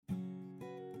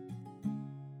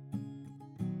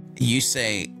You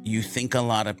say you think a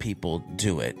lot of people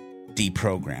do it,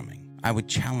 deprogramming. I would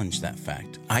challenge that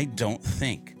fact. I don't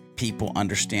think people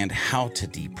understand how to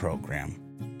deprogram.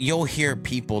 You'll hear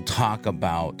people talk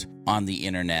about on the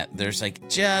internet, there's like,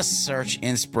 just search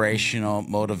inspirational,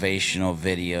 motivational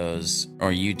videos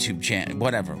or YouTube channel,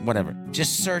 whatever.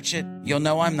 Just search it. You'll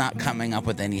know I'm not coming up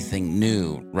with anything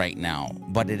new right now,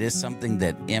 but it is something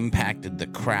that impacted the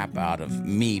crap out of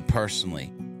me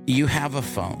personally. You have a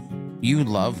phone. You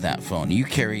love that phone. You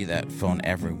carry that phone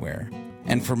everywhere.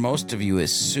 And for most of you,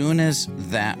 as soon as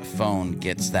that phone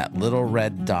gets that little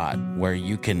red dot where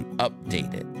you can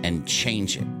update it and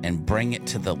change it and bring it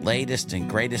to the latest and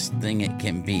greatest thing it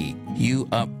can be, you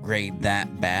upgrade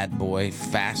that bad boy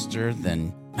faster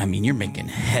than, you're making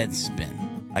heads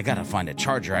spin. I got to find a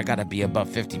charger. I got to be above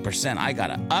 50%. I got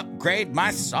to upgrade my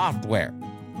software.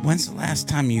 When's the last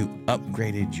time you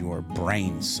upgraded your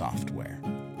brain software?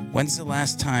 When's the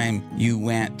last time you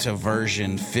went to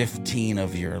version 15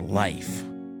 of your life?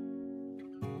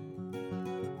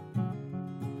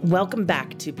 Welcome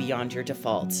back to Beyond Your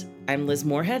Default. I'm Liz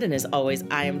Moorhead, and as always,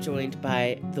 I am joined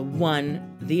by the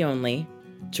one, the only,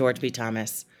 George B.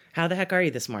 Thomas. How the heck are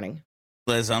you this morning?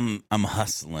 Liz, I'm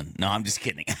hustling. No, I'm just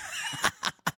kidding.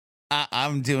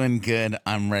 I'm doing good.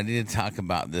 I'm ready to talk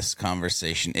about this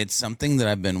conversation. It's something that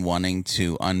I've been wanting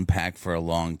to unpack for a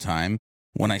long time.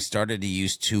 When I started to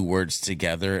use two words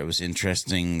together, it was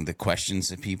interesting, the questions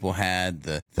that people had,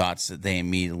 the thoughts that they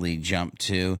immediately jumped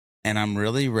to. And I'm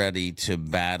really ready to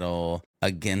battle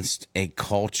against a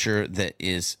culture that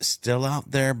is still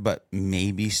out there, but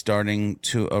maybe starting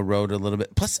to erode a little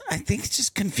bit. Plus, I think it's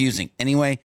just confusing.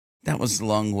 Anyway, that was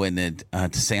long-winded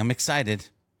to say I'm excited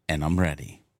and I'm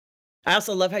ready. I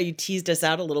also love how you teased us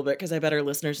out a little bit, because I bet our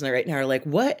listeners right now are like,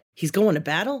 what? He's going to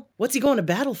battle? What's he going to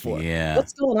battle for? Yeah.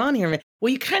 What's going on here, man?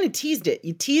 Well, you kind of teased it.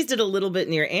 You teased it a little bit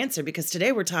in your answer, because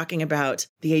today we're talking about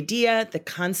the idea, the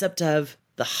concept of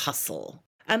the hustle.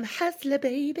 I'm hustler,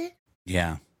 baby.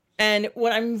 Yeah. And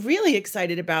what I'm really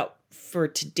excited about for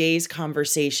today's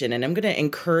conversation, and I'm going to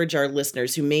encourage our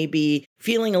listeners who may be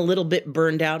feeling a little bit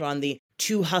burned out on the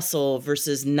to hustle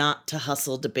versus not to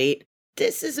hustle debate.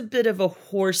 This is a bit of a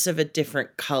horse of a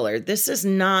different color. This is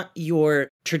not your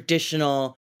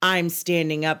traditional, I'm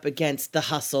standing up against the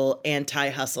hustle,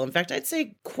 anti-hustle. In fact, I'd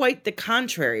say quite the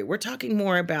contrary. We're talking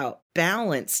more about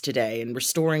balance today and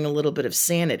restoring a little bit of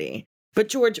sanity. But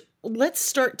George, let's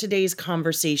start today's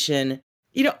conversation.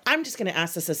 I'm just going to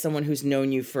ask this as someone who's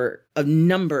known you for a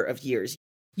number of years.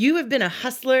 You have been a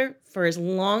hustler for as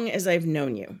long as I've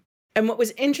known you. And what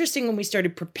was interesting when we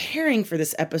started preparing for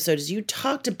this episode is you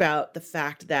talked about the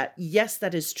fact that, yes,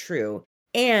 that is true.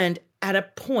 And at a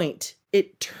point,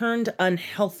 it turned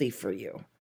unhealthy for you.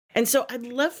 And so I'd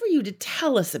love for you to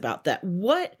tell us about that.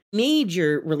 What made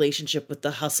your relationship with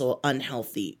the hustle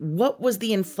unhealthy? What was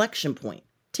the inflection point?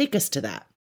 Take us to that.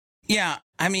 Yeah.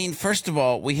 First of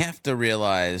all, we have to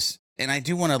realize, and I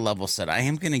do want to level set. I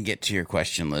am going to get to your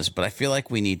question, Liz, but I feel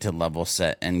like we need to level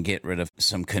set and get rid of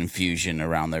some confusion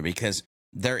around there, because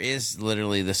there is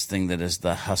literally this thing that is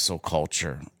the hustle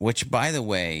culture, which, by the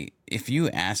way, if you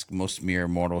ask most mere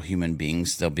mortal human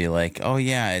beings, they'll be like, oh,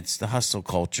 yeah, it's the hustle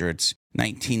culture. It's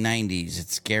 1990s.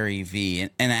 It's Gary Vee.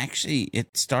 And actually,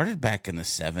 it started back in the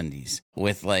 70s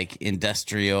with like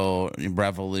industrial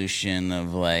revolution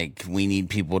of like, we need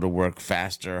people to work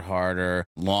faster, harder,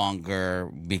 longer,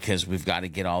 because we've got to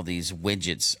get all these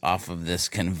widgets off of this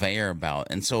conveyor belt.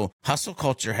 And so hustle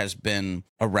culture has been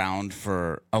around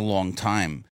for a long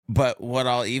time. But what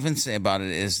I'll even say about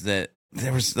it is that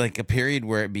there was like a period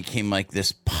where it became like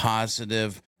this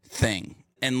positive thing.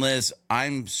 And Liz,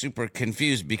 I'm super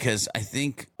confused, because I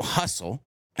think hustle,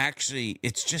 actually,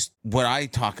 it's just what I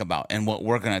talk about and what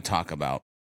we're going to talk about.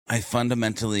 I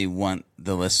fundamentally want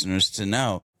the listeners to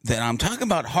know that I'm talking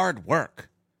about hard work.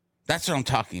 That's what I'm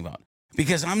talking about.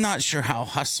 Because I'm not sure how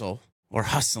hustle or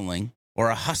hustling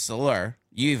or a hustler,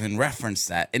 you even referenced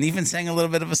that and even sang a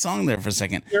little bit of a song there for a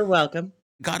second. You're welcome.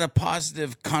 Got a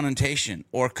positive connotation,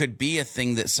 or could be a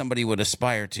thing that somebody would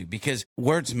aspire to, because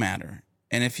words matter.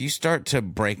 And if you start to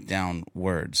break down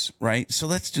words, right? So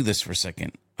let's do this for a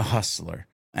second. A hustler,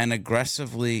 an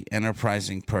aggressively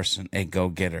enterprising person, a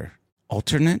go-getter.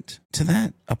 Alternate to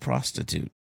that, a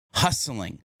prostitute.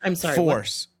 Hustling. I'm sorry.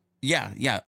 Force. What?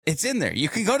 Yeah. It's in there. You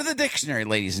can go to the dictionary,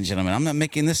 ladies and gentlemen. I'm not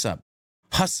making this up.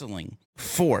 Hustling.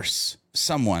 Force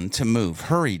someone to move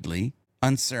hurriedly,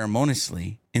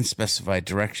 unceremoniously, in specified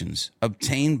directions,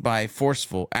 obtained by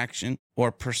forceful action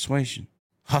or persuasion.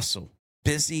 Hustle.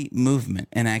 Busy movement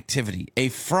and activity, a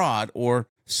fraud or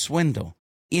swindle.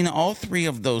 in all three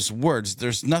of those words,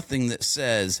 there's nothing that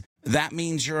says that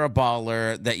means you're a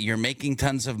baller, that you're making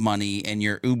tons of money, and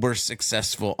you're uber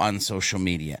successful on social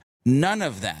media. None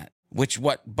of that, which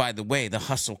what, by the way, the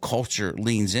hustle culture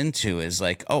leans into is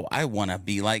like, oh, I want to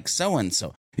be like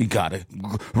so-and-so. You got to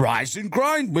rise and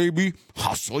grind, baby.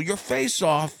 Hustle your face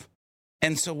off.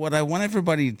 And so what I want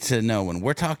everybody to know when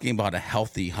we're talking about a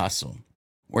healthy hustle,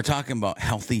 we're talking about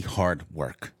healthy hard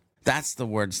work. That's the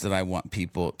words that I want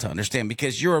people to understand,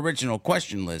 because your original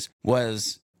question, Liz,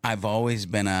 was I've always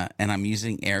been and I'm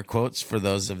using air quotes for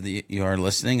those of you are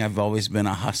listening, I've always been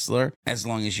a hustler as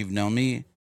long as you've known me.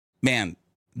 Man,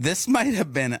 this might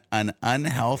have been an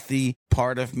unhealthy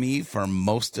part of me for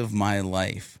most of my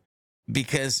life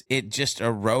because it just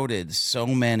eroded so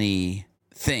many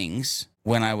things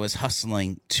when I was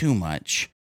hustling too much.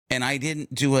 And I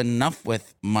didn't do enough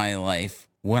with my life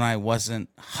when I wasn't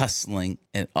hustling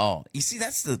at all. You see,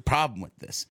 that's the problem with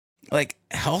this. Like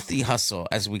healthy hustle,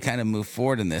 as we kind of move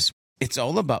forward in this, it's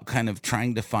all about kind of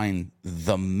trying to find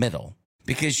the middle,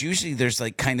 because usually there's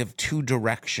like kind of two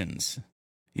directions.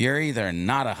 You're either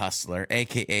not a hustler,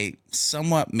 aka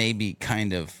somewhat maybe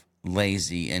kind of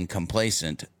lazy and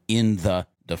complacent in the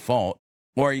default,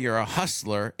 or you're a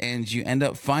hustler and you end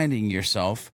up finding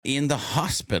yourself in the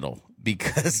hospital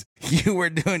because you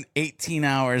were doing 18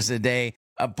 hours a day,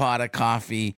 a pot of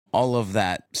coffee, all of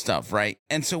that stuff, right?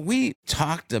 And so we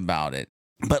talked about it.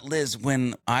 But Liz,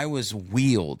 when I was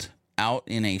wheeled out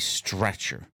in a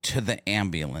stretcher to the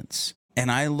ambulance, and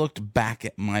I looked back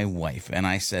at my wife and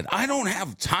I said, I don't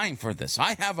have time for this.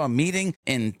 I have a meeting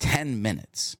in 10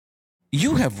 minutes.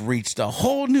 You have reached a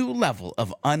whole new level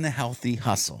of unhealthy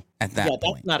hustle at that point.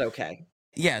 That's not okay.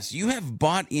 Yes, you have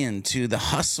bought into the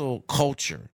hustle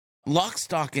culture, lock,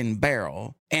 stock, and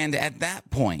barrel. And at that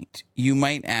point, you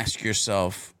might ask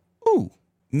yourself, ooh,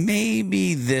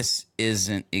 maybe this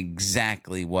isn't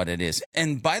exactly what it is.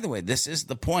 And by the way, this is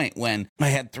the point when I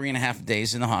had 3.5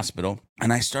 days in the hospital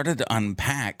and I started to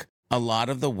unpack a lot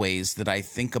of the ways that I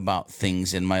think about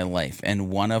things in my life. And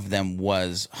one of them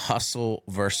was hustle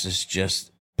versus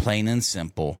just plain and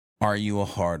simple. Are you a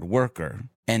hard worker?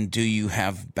 And do you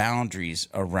have boundaries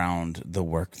around the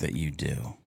work that you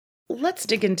do? Let's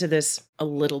dig into this a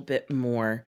little bit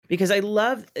more, because I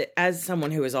love, as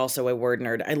someone who is also a word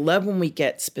nerd, I love when we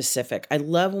get specific. I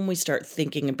love when we start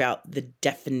thinking about the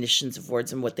definitions of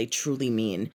words and what they truly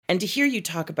mean. And to hear you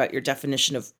talk about your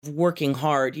definition of working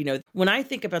hard, you know, when I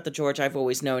think about the George I've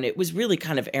always known, it was really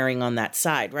kind of erring on that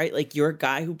side, right? Like you're a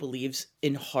guy who believes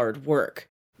in hard work.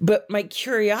 But my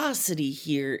curiosity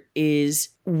here is,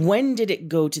 when did it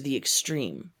go to the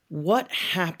extreme? What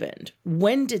happened?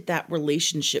 When did that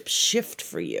relationship shift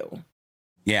for you?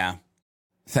 Yeah.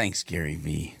 Thanks, Gary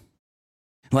V.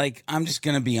 Like, I'm just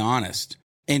going to be honest.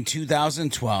 In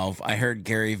 2012, I heard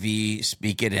Gary V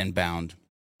speak at Inbound.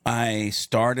 I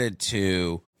started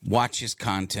to watch his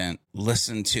content,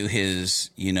 listen to his,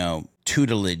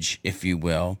 tutelage, if you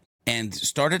will, and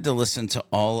started to listen to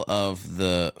all of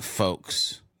the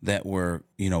folks that were,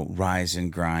 rise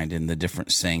and grind and the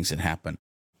different sayings that happened.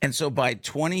 And so by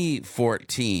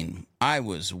 2014, I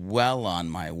was well on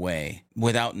my way,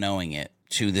 without knowing it,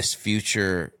 to this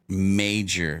future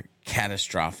major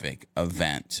catastrophic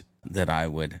event that I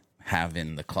would have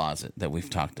in the closet that we've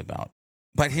talked about.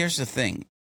 But here's the thing.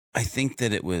 I think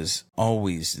that it was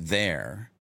always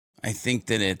there. I think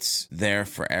that it's there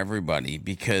for everybody,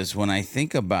 because when I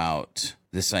think about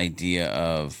this idea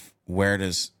of where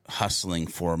does hustling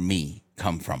for me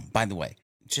come from, by the way,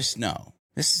 just know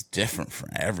this is different for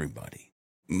everybody.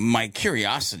 My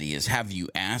curiosity is, have you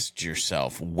asked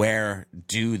yourself, where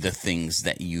do the things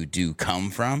that you do come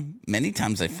from? Many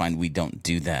times I find we don't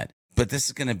do that, but this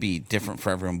is going to be different for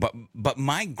everyone. But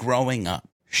my growing up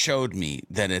showed me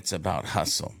that it's about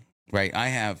hustle, right? I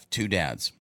have two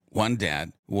dads. One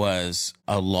dad was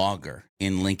a logger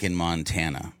in Lincoln,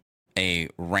 Montana, a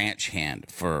ranch hand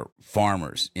for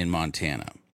farmers in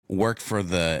Montana, worked for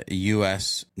the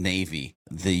U.S. Navy,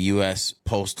 the U.S.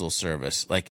 Postal Service.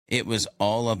 Like, it was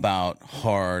all about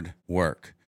hard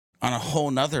work. On a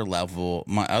whole nother level,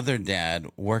 my other dad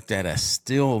worked at a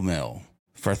steel mill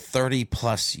for 30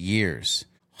 plus years.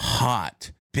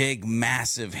 Hot, big,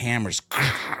 massive hammers,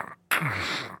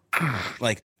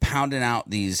 like pounding out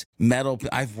these metal.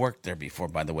 I've worked there before,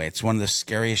 by the way. It's one of the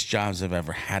scariest jobs I've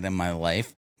ever had in my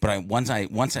life. But once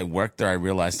I worked there, I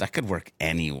realized I could work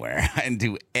anywhere and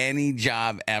do any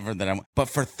job ever that I want. But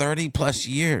for 30 plus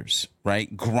years,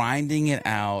 right, grinding it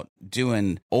out,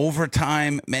 doing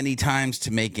overtime many times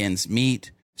to make ends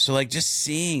meet, So like just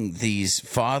seeing these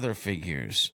father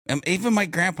figures, and even my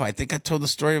grandpa, I think I told the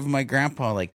story of my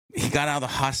grandpa, like he got out of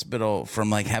the hospital from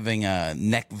like having a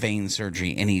neck vein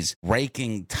surgery and he's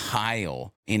raking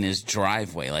tile in his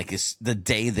driveway. Like it's the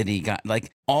day that he got,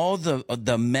 like all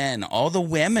the men, all the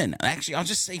women, actually, I'll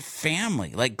just say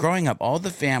family, like growing up, all the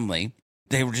family,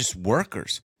 they were just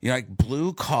workers, like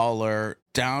blue collar,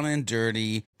 down and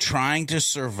dirty, trying to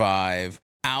survive.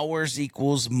 Hours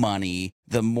equals money.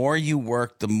 The more you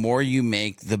work, the more you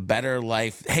make, the better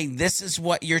life. Hey, this is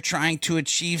what you're trying to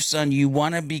achieve, son. You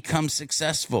want to become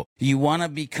successful. You want to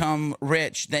become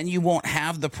rich. Then you won't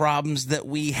have the problems that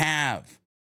we have.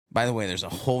 By the way, there's a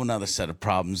whole nother set of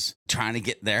problems trying to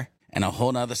get there and a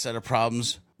whole nother set of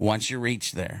problems once you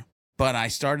reach there. But I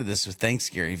started this with thanks,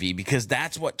 Gary V, because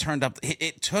that's what turned up.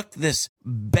 It took this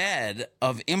bed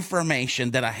of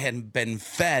information that I had been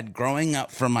fed growing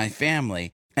up from my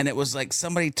family. And it was like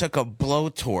somebody took a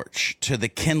blowtorch to the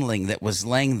kindling that was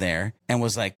laying there and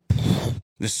was like,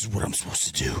 this is what I'm supposed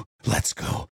to do. Let's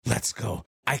go. Let's go.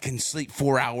 I can sleep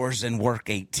 4 hours and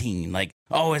work 18. Like,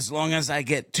 oh, as long as I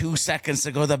get 2 seconds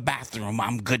to go to the bathroom,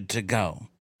 I'm good to go.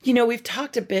 You know, we've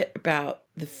talked a bit about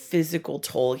the physical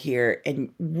toll here,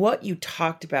 and what you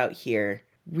talked about here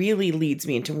really leads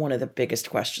me into one of the biggest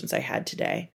questions I had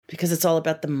today, because it's all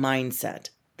about the mindset,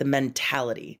 the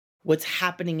mentality, what's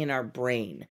happening in our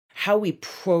brain, how we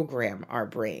program our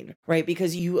brain, right?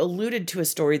 Because you alluded to a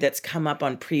story that's come up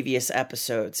on previous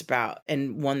episodes about,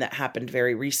 and one that happened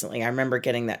very recently. I remember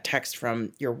getting that text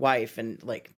from your wife and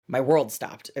like my world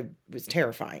stopped. It was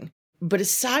terrifying. But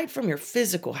aside from your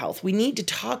physical health, we need to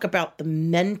talk about the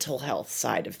mental health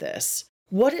side of this.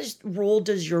 What role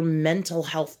does your mental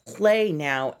health play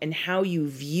now in how you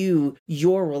view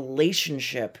your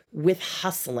relationship with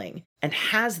hustling? And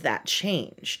has that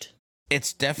changed?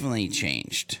 It's definitely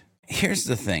changed. Here's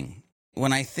the thing.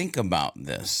 When I think about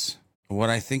this,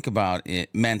 what I think about it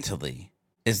mentally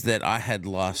is that I had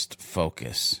lost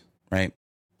focus, right?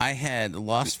 I had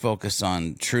lost focus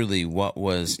on truly what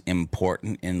was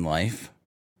important in life.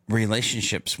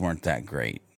 Relationships weren't that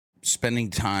great. Spending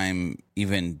time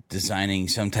even designing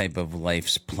some type of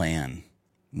life's plan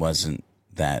wasn't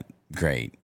that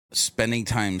great. Spending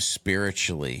time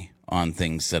spiritually on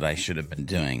things that I should have been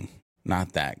doing,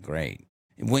 not that great.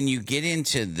 When you get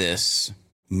into this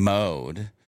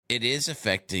mode, it is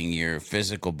affecting your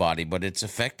physical body, but it's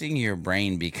affecting your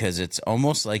brain because it's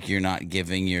almost like you're not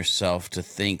giving yourself to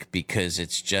think because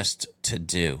it's just to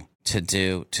do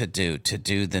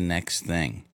the next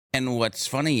thing. And what's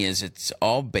funny is it's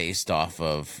all based off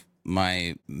of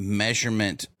my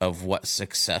measurement of what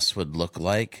success would look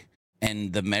like.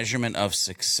 And the measurement of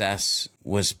success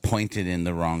was pointed in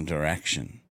the wrong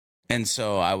direction. And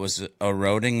so I was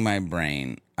eroding my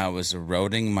brain. I was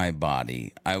eroding my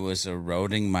body. I was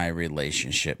eroding my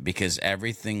relationship because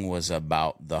everything was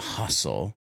about the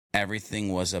hustle.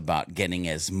 Everything was about getting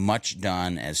as much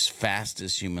done as fast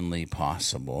as humanly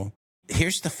possible.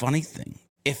 Here's the funny thing.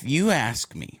 If you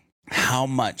ask me how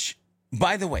much,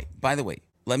 by the way,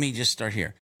 let me just start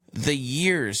here. The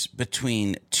years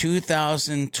between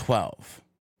 2012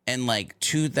 and like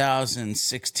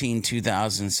 2016,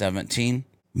 2017,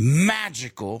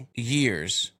 magical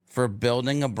years for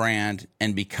building a brand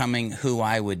and becoming who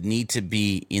I would need to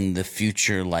be in the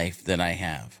future life that I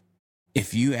have.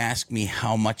 If you ask me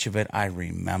how much of it I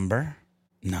remember,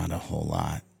 not a whole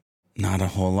lot.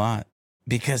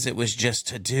 Because it was just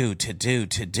to do.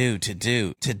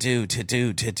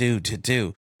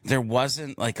 There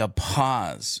wasn't like a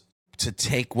pause to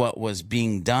take what was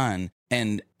being done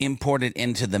and import it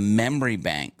into the memory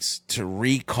banks, to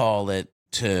recall it,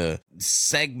 to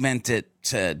segment it,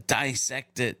 to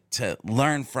dissect it, to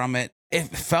learn from it.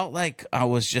 It felt like I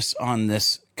was just on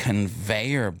this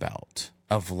conveyor belt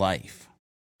of life.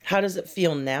 How does it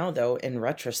feel now, though, in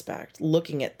retrospect,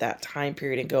 looking at that time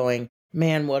period and going,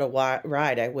 man, what a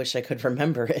ride. I wish I could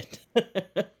remember it.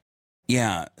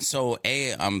 Yeah. So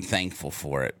I'm thankful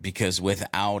for it because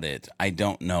without it, I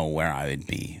don't know where I would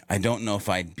be. I don't know if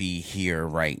I'd be here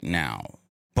right now,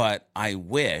 but I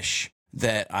wish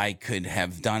that I could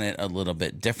have done it a little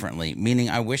bit differently, meaning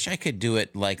I wish I could do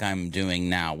it like I'm doing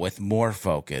now with more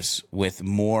focus, with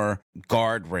more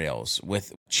guardrails,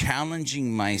 with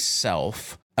challenging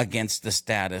myself against the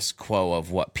status quo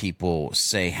of what people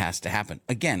say has to happen.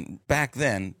 Again, back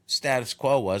then, status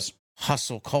quo was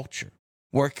hustle culture.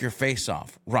 Work your face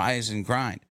off, rise and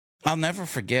grind. I'll never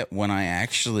forget when I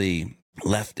actually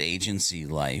left agency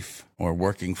life or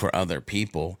working for other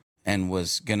people and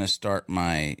was going to start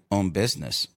my own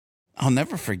business. I'll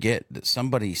never forget that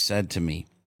somebody said to me,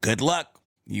 "Good luck.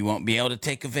 You won't be able to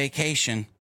take a vacation."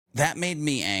 That made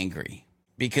me angry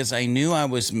because I knew I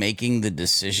was making the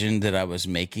decision that I was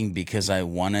making because I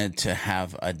wanted to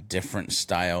have a different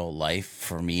style life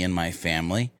for me and my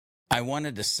family. I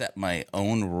wanted to set my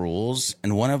own rules,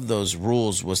 and one of those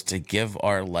rules was to give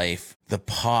our life the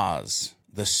pause,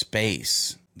 the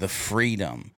space, the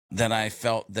freedom that I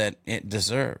felt that it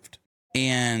deserved.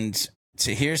 And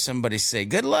to hear somebody say,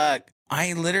 good luck,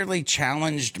 I literally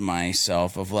challenged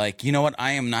myself of like, you know what?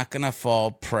 I am not going to fall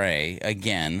prey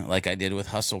again, like I did with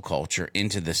hustle culture,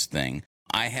 into this thing.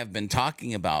 I have been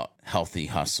talking about healthy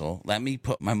hustle. Let me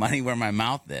put my money where my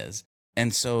mouth is.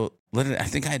 And so literally, I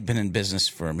think I had been in business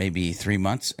for maybe 3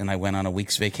 months, and I went on a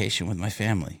week's vacation with my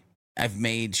family. I've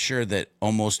made sure that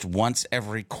almost once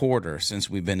every quarter since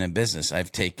we've been in business,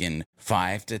 I've taken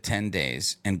 5 to 10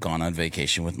 days and gone on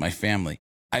vacation with my family.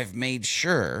 I've made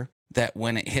sure that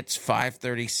when it hits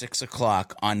 5:30, 6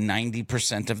 o'clock on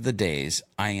 90% of the days,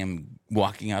 I am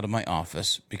walking out of my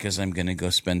office because I'm going to go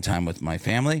spend time with my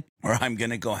family, or I'm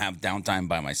going to go have downtime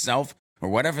by myself, or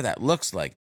whatever that looks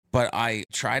like. But I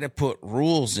try to put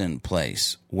rules in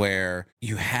place where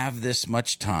you have this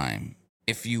much time.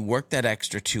 If you work that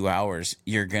extra 2 hours,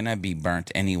 you're going to be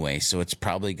burnt anyway, so it's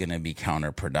probably going to be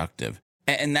counterproductive.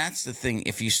 And that's the thing.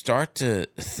 If you start to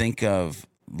think of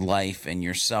life and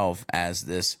yourself as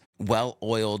this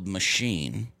well-oiled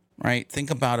machine, right? Think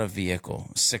about a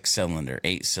vehicle, 6-cylinder,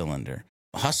 8-cylinder.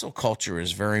 Hustle culture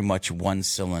is very much one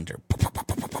cylinder,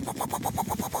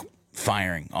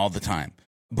 firing all the time.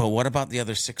 But what about the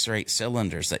other 6 or 8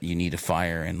 cylinders that you need to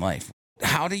fire in life?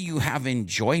 How do you have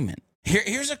enjoyment?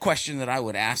 Here's a question that I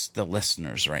would ask the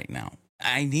listeners right now.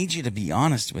 I need you to be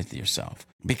honest with yourself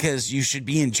because you should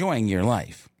be enjoying your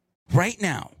life. Right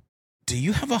now, do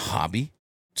you have a hobby?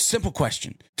 Simple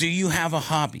question. Do you have a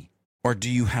hobby or do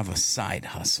you have a side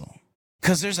hustle?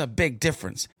 Because there's a big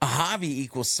difference. A hobby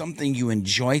equals something you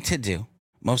enjoy to do.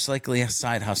 Most likely a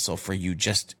side hustle for you,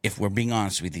 just if we're being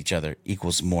honest with each other,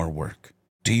 equals more work.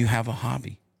 Do you have a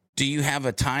hobby? Do you have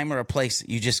a time or a place that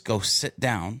you just go sit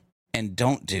down and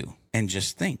don't do and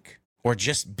just think or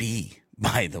just be?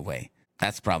 By the way,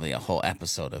 that's probably a whole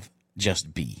episode of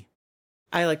just be.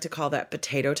 I like to call that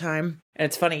potato time. And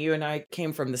it's funny, you and I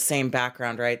came from the same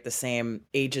background, right? The same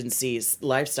agency's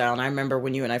lifestyle. And I remember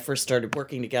when you and I first started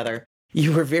working together,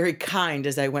 you were very kind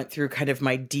as I went through kind of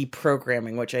my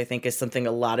deprogramming, which I think is something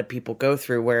a lot of people go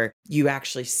through, where you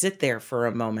actually sit there for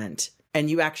a moment and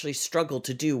you actually struggle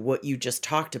to do what you just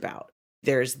talked about.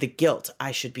 There's the guilt.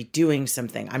 I should be doing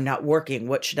something. I'm not working.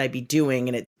 What should I be doing?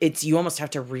 And it's you almost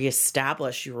have to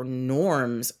reestablish your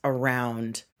norms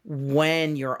around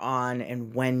when you're on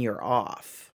and when you're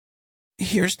off.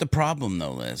 Here's the problem,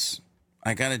 though, Liz.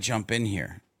 I got to jump in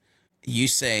here. You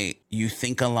say you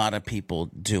think a lot of people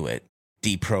do it,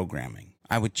 deprogramming.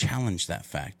 I would challenge that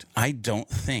fact. I don't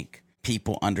think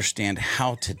people understand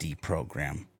how to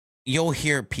deprogram. You'll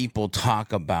hear people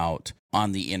talk about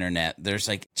on the internet, there's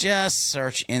like, just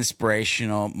search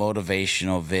inspirational,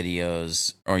 motivational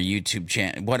videos or YouTube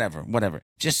channel, whatever.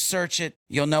 Just search it.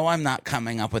 You'll know I'm not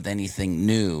coming up with anything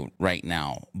new right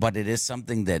now, but it is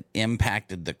something that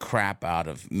impacted the crap out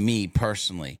of me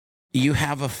personally. You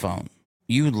have a phone.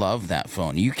 You love that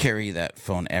phone. You carry that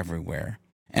phone everywhere.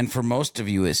 And for most of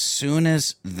you, as soon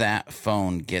as that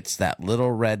phone gets that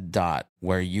little red dot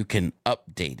where you can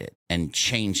update it and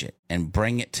change it and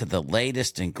bring it to the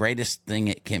latest and greatest thing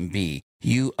it can be,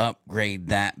 you upgrade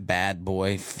that bad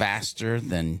boy faster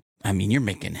than, you're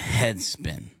making head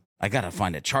spin. I got to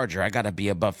find a charger. I got to be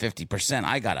above 50%.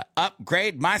 I got to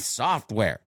upgrade my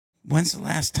software. When's the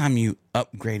last time you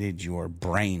upgraded your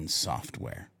brain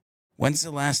software? When's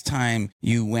the last time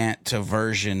you went to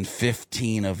version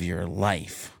 15 of your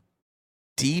life?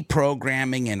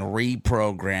 Deprogramming and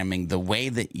reprogramming the way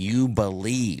that you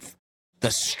believe,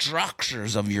 the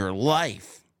structures of your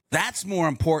life. That's more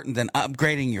important than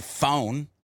upgrading your phone.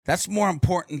 That's more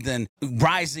important than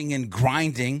rising and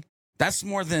grinding. That's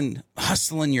more than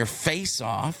hustling your face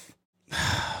off.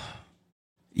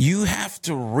 You have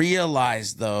to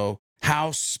realize, though,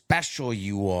 how special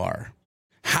you are.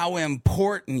 How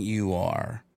important you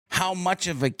are, how much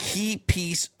of a key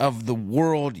piece of the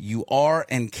world you are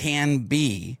and can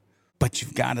be, but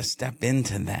you've got to step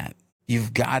into that.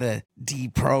 You've got to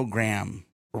deprogram,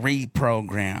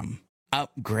 reprogram,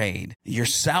 upgrade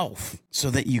yourself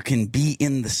so that you can be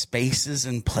in the spaces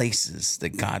and places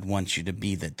that God wants you to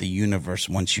be, that the universe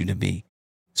wants you to be,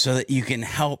 so that you can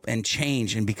help and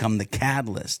change and become the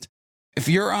catalyst. If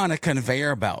you're on a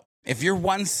conveyor belt, if you're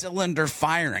one cylinder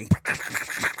firing,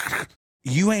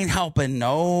 you ain't helping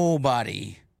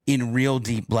nobody in real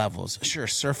deep levels. Sure,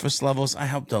 surface levels, I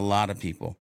helped a lot of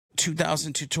people.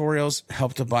 2,000 tutorials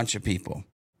helped a bunch of people.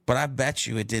 But I bet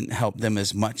you it didn't help them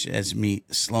as much as me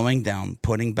slowing down,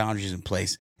 putting boundaries in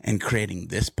place, and creating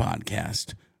this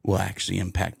podcast will actually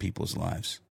impact people's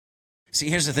lives. See,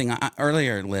 here's the thing.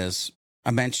 Earlier, Liz,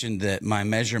 I mentioned that my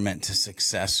measurement to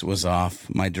success was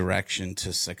off. My direction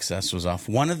to success was off.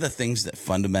 One of the things that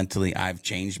fundamentally I've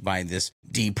changed by this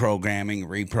deprogramming,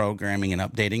 reprogramming, and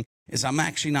updating is I'm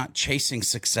actually not chasing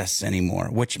success anymore,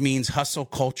 which means hustle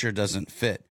culture doesn't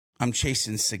fit. I'm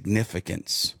chasing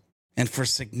significance. And for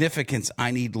significance,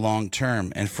 I need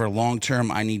long-term. And for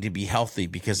long-term, I need to be healthy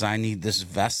because I need this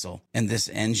vessel and this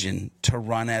engine to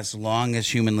run as long as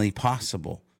humanly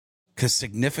possible. Because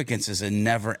significance is a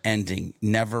never-ending,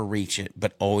 never reach it,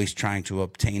 but always trying to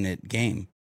obtain it game.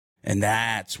 And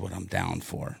that's what I'm down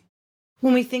for.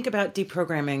 When we think about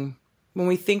deprogramming, when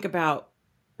we think about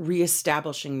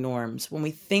reestablishing norms, when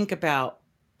we think about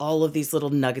all of these little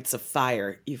nuggets of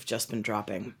fire you've just been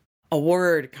dropping, a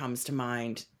word comes to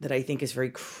mind that I think is very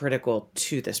critical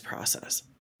to this process.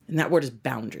 And that word is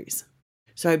boundaries.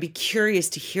 So I'd be curious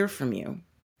to hear from you.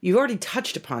 You've already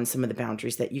touched upon some of the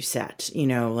boundaries that you set,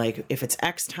 like if it's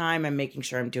X time, I'm making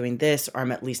sure I'm doing this, or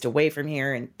I'm at least away from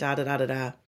here and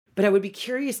da-da-da-da-da. But I would be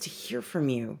curious to hear from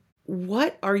you.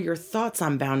 What are your thoughts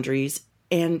on boundaries,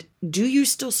 and do you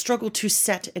still struggle to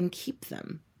set and keep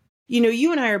them?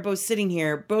 You and I are both sitting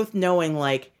here, both knowing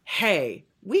hey,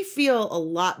 we feel a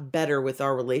lot better with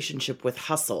our relationship with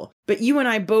hustle, but you and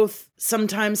I both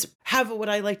sometimes have what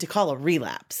I like to call a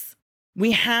relapse.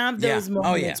 We have those moments.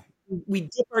 Oh, yeah. We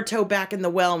dip our toe back in the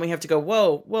well and we have to go,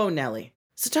 whoa, Nelly.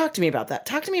 So talk to me about that.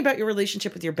 Talk to me about your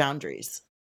relationship with your boundaries.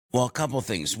 Well, a couple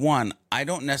things. One, I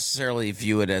don't necessarily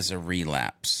view it as a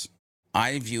relapse.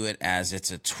 I view it as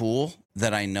it's a tool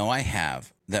that I know I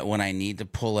have, that when I need to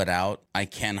pull it out, I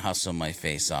can hustle my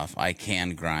face off. I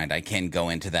can grind. I can go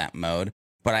into that mode.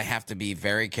 But I have to be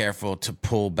very careful to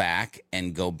pull back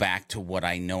and go back to what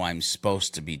I know I'm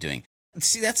supposed to be doing.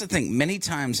 See, that's the thing. Many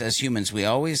times as humans, we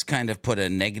always kind of put a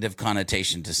negative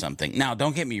connotation to something. Now,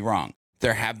 don't get me wrong.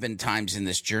 There have been times in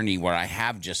this journey where I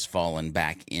have just fallen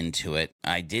back into it.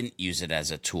 I didn't use it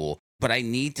as a tool. But I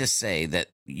need to say that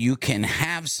you can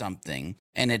have something,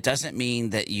 and it doesn't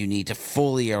mean that you need to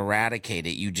fully eradicate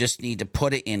it. You just need to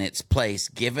put it in its place,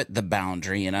 give it the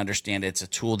boundary, and understand it's a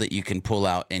tool that you can pull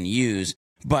out and use.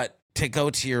 But to go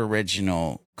to your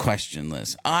original question,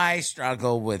 Liz, I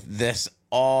struggle with this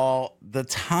all the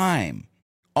time.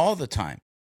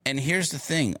 And here's the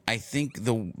thing. I think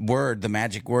the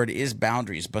magic word is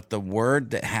boundaries, but the word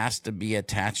that has to be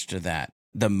attached to that,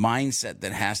 the mindset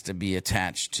that has to be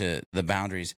attached to the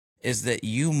boundaries, is that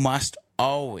you must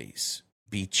always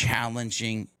be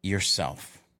challenging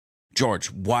yourself.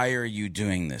 George, why are you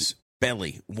doing this?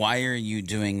 Billy, why are you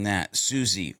doing that?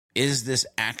 Susie, is this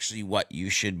actually what you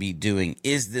should be doing?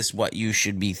 Is this what you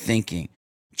should be thinking?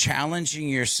 Challenging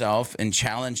yourself and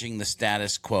challenging the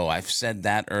status quo. I've said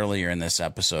that earlier in this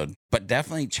episode, but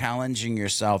definitely challenging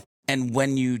yourself. And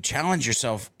when you challenge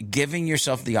yourself, giving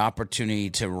yourself the opportunity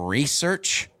to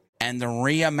research and to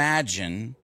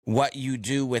reimagine what you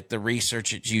do with the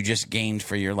research that you just gained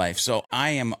for your life. So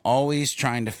I am always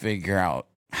trying to figure out,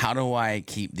 how do I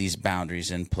keep these boundaries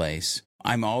in place?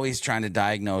 I'm always trying to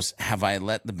diagnose, have I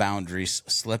let the boundaries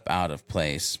slip out of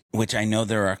place? Which I know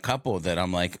there are a couple that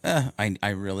I'm like, I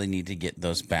really need to get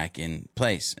those back in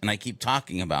place. And I keep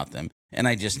talking about them, and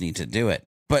I just need to do it.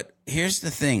 But here's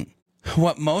the thing.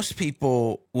 What most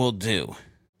people will do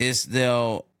is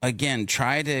they'll, again,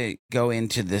 try to go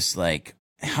into this,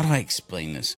 how do I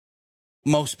explain this?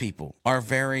 Most people are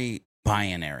very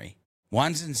binary.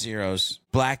 Ones and zeros,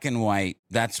 black and white,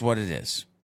 that's what it is.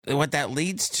 What that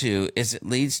leads to is it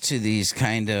leads to these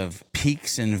kind of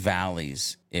peaks and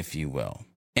valleys, if you will.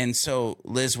 And so,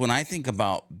 Liz, when I think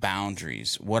about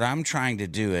boundaries, what I'm trying to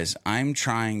do is I'm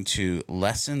trying to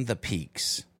lessen the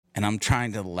peaks and I'm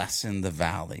trying to lessen the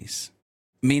valleys.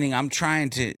 Meaning I'm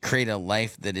trying to create a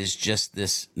life that is just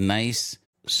this nice,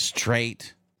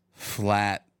 straight,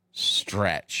 flat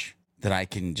stretch that I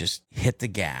can just hit the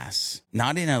gas.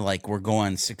 Not in a we're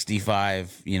going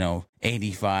 65,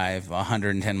 85,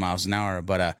 110 miles an hour,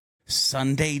 but a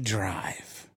Sunday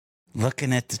drive,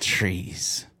 looking at the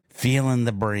trees, feeling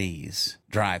the breeze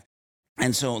drive.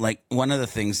 And so one of the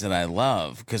things that I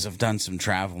love, because I've done some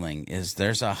traveling, is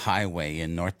there's a highway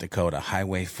in North Dakota,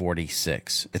 Highway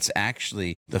 46. It's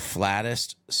actually the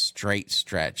flattest straight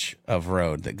stretch of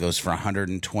road that goes for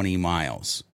 120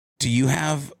 miles. Do you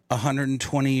have a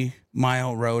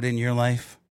 120-mile road in your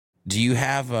life? Do you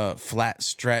have a flat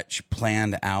stretch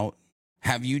planned out?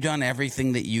 Have you done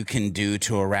everything that you can do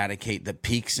to eradicate the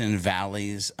peaks and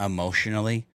valleys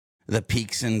emotionally, the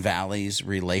peaks and valleys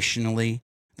relationally,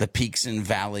 the peaks and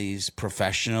valleys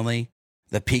professionally,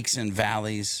 the peaks and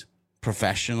valleys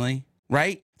professionally,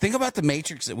 right? Think about the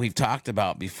matrix that we've talked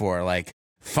about before, like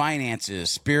finances,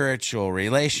 spiritual,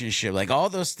 relationship, like all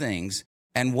those things.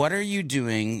 And what are you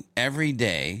doing every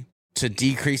day to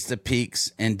decrease the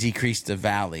peaks and decrease the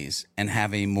valleys and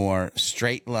have a more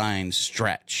straight line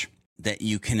stretch that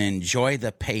you can enjoy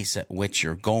the pace at which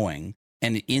you're going?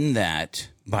 And in that,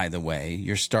 by the way,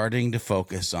 you're starting to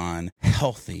focus on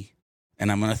healthy.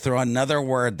 And I'm going to throw another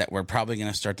word that we're probably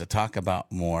going to start to talk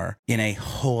about more in a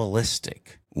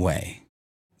holistic way,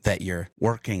 that you're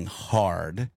working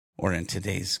hard, or in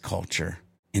today's culture,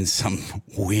 in some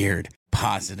weird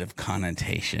positive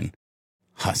connotation,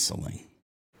 hustling.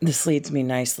 This leads me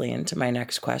nicely into my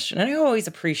next question. And I always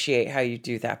appreciate how you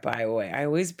do that, by the way. I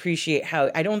always appreciate how,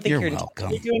 I don't think you're welcome.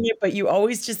 doing it, but you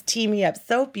always just tee me up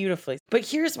so beautifully. But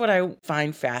here's what I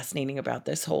find fascinating about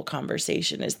this whole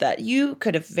conversation is that you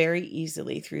could have very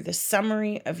easily, through the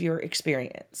summary of your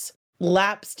experience,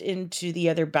 lapsed into the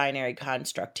other binary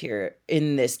construct here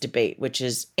in this debate, which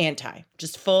is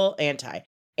just full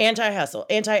anti-hustle,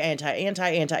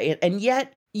 anti. And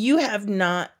yet you have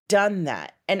not done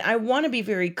that. And I want to be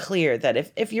very clear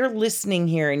that if you're listening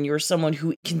here and you're someone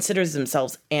who considers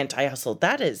themselves anti-hustle,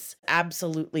 that is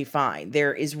absolutely fine.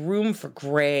 There is room for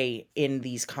gray in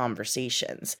these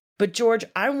conversations. But George,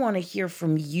 I want to hear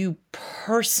from you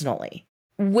personally.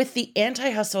 With the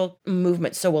anti-hustle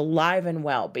movement so alive and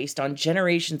well, based on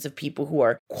generations of people who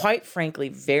are, quite frankly,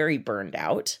 very burned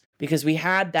out, because we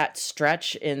had that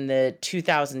stretch in the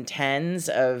 2010s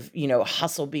of,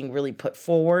 hustle being really put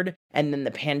forward. And then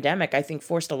the pandemic, I think,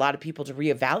 forced a lot of people to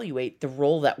reevaluate the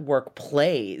role that work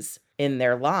plays in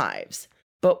their lives.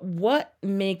 But what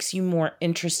makes you more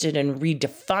interested in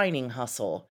redefining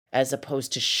hustle as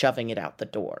opposed to shoving it out the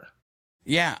door?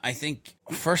 Yeah, I think,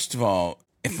 first of all,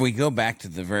 if we go back to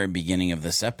the very beginning of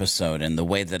this episode and the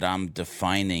way that I'm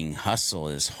defining hustle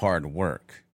is hard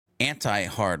work,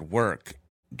 anti-hard work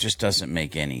just doesn't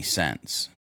make any sense.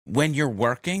 When you're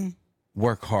working,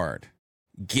 work hard.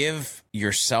 Give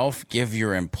yourself, give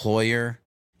your employer.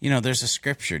 There's a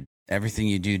scripture, everything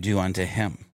you do, do unto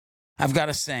him. I've got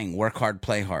a saying, work hard,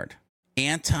 play hard.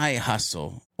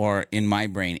 Anti-hustle, or in my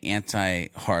brain,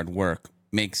 anti-hard work,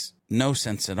 makes no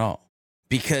sense at all.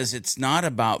 Because it's not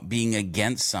about being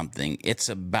against something. It's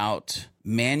about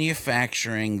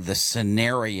manufacturing the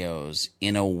scenarios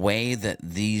in a way that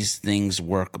these things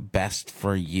work best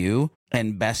for you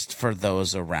and best for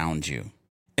those around you.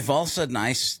 If all of a sudden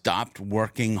I stopped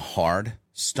working hard,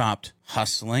 stopped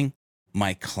hustling,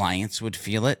 my clients would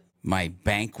feel it, my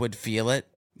bank would feel it,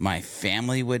 my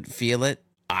family would feel it,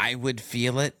 I would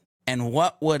feel it. And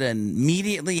what would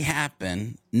immediately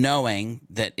happen, knowing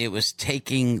that it was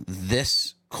taking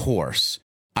this course,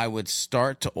 I would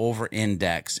start to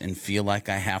over-index and feel like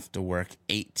I have to work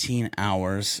 18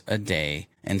 hours a day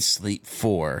and sleep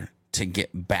 4 to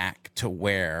get back to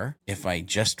where if I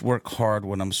just work hard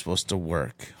when I'm supposed to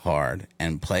work hard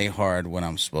and play hard when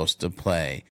I'm supposed to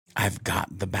play, I've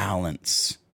got the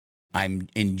balance. I'm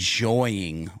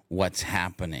enjoying what's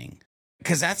happening.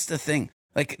 Because that's the thing.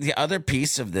 Like the other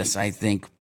piece of this, I think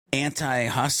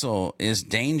anti-hustle is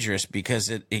dangerous because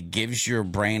it gives your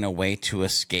brain a way to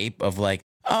escape of like,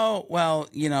 oh, well,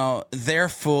 they're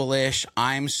foolish.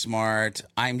 I'm smart.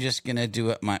 I'm just going to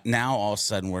do it. Now, all of a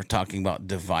sudden, we're talking about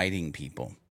dividing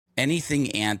people. Anything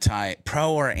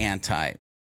pro or anti.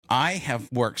 I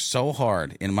have worked so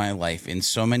hard in my life in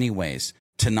so many ways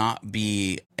to not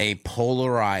be a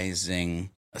polarizing,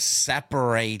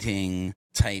 separating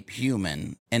type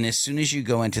human. And as soon as you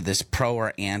go into this pro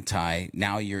or anti,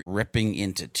 now you're ripping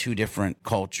into two different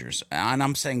cultures. And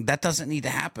I'm saying that doesn't need to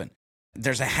happen.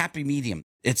 There's a happy medium.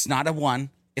 It's not a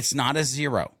 1. It's not a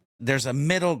 0. There's a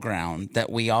middle ground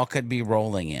that we all could be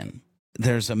rolling in.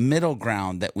 There's a middle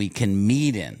ground that we can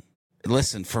meet in.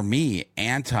 Listen, for me,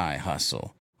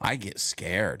 anti-hustle, I get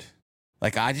scared.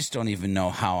 Like, I just don't even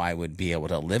know how I would be able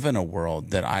to live in a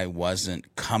world that I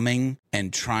wasn't coming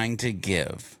and trying to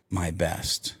give my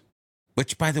best.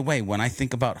 Which, by the way, when I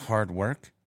think about hard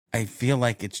work, I feel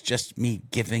like it's just me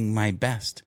giving my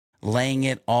best, laying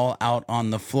it all out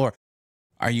on the floor.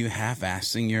 Are you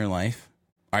half-assing your life?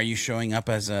 Are you showing up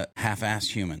as a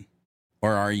half-assed human?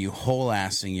 Or are you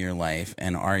whole-assing your life,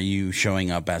 and are you showing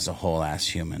up as a whole-ass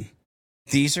human?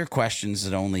 These are questions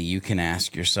that only you can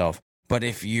ask yourself. But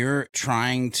if you're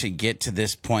trying to get to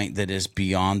this point that is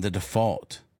beyond the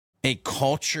default, a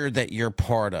culture that you're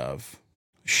part of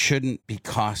shouldn't be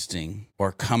costing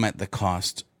or come at the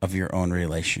cost of your own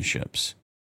relationships.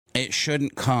 It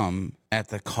shouldn't come at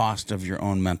the cost of your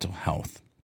own mental health.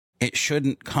 It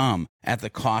shouldn't come at the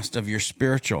cost of your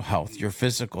spiritual health, your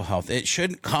physical health. It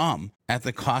shouldn't come at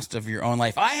the cost of your own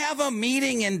life. I have a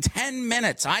meeting in 10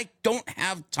 minutes. I don't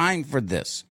have time for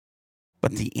this.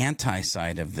 But the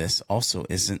anti-side of this also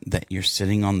isn't that you're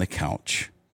sitting on the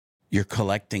couch. You're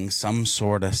collecting some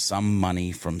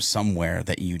money from somewhere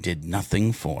that you did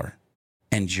nothing for.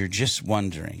 And you're just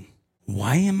wondering,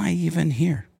 why am I even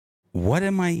here? What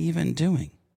am I even doing?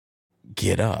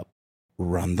 Get up,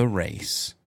 run the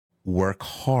race. Work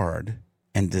hard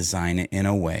and design it in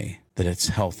a way that it's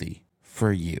healthy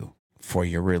for you, for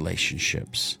your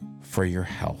relationships, for your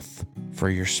health, for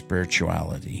your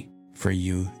spirituality, for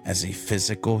you as a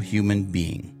physical human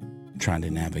being trying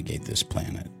to navigate this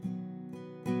planet.